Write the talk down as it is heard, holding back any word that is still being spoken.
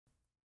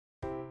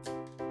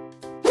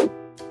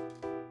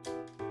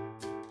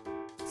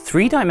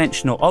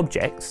Three-dimensional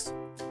objects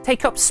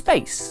take up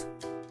space.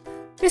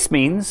 This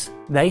means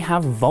they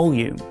have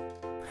volume.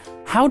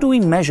 How do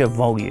we measure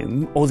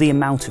volume, or the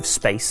amount of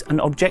space an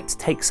object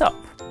takes up?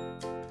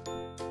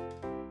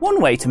 One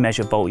way to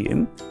measure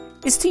volume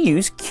is to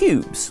use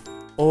cubes,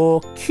 or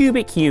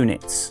cubic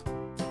units.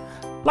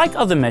 Like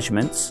other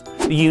measurements,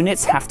 the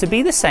units have to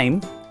be the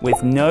same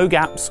with no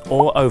gaps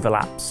or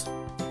overlaps.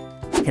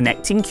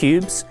 Connecting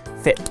cubes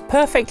fit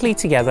perfectly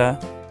together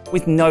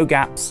with no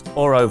gaps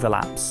or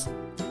overlaps.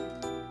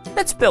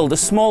 Let's build a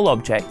small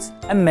object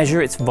and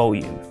measure its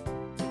volume.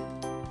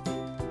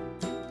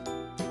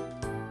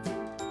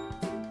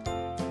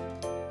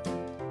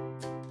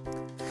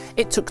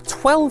 It took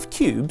 12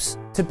 cubes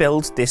to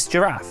build this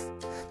giraffe.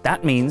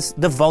 That means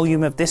the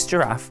volume of this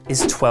giraffe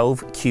is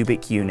 12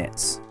 cubic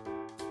units.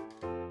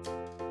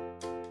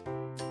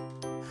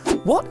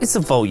 What is the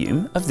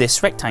volume of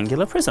this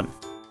rectangular prism?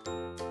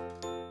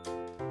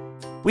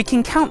 We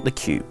can count the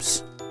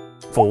cubes.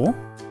 4,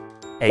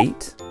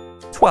 8,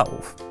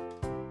 12.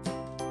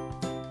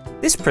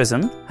 This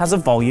prism has a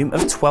volume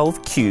of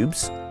 12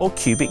 cubes or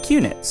cubic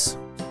units.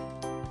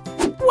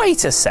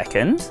 Wait a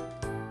second!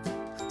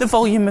 The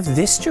volume of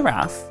this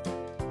giraffe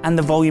and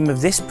the volume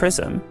of this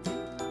prism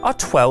are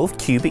 12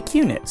 cubic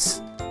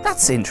units.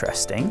 That's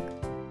interesting.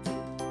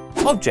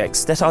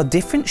 Objects that are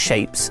different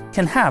shapes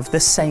can have the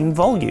same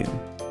volume.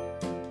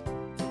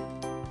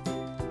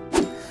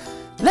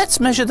 Let's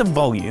measure the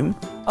volume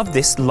of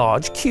this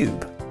large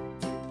cube.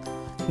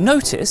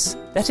 Notice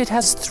that it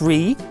has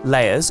 3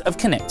 layers of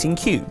connecting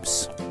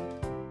cubes.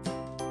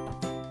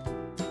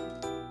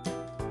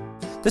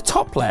 The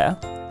top layer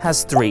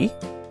has 3,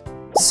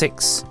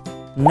 6,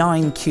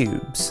 9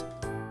 cubes.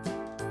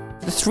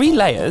 The 3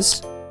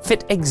 layers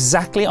fit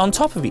exactly on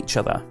top of each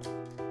other.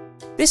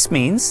 This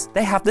means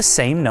they have the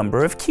same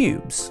number of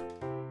cubes.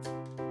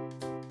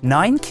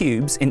 9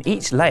 cubes in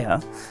each layer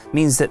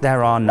means that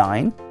there are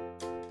 9,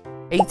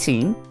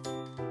 18,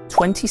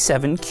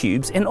 27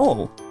 cubes in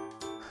all.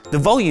 The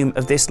volume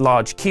of this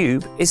large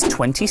cube is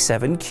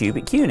 27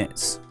 cubic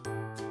units.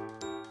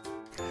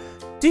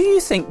 Do you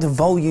think the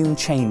volume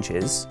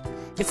changes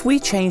if we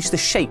change the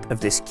shape of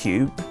this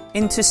cube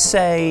into,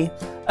 say,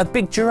 a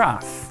big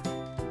giraffe?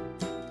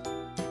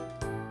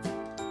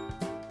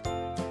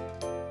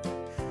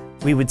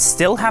 We would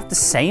still have the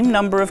same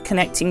number of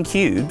connecting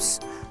cubes,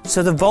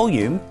 so the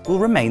volume will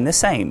remain the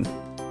same.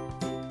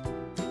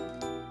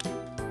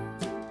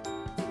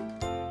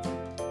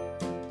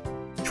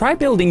 Try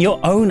building your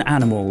own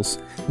animals,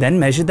 then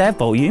measure their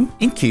volume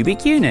in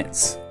cubic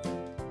units.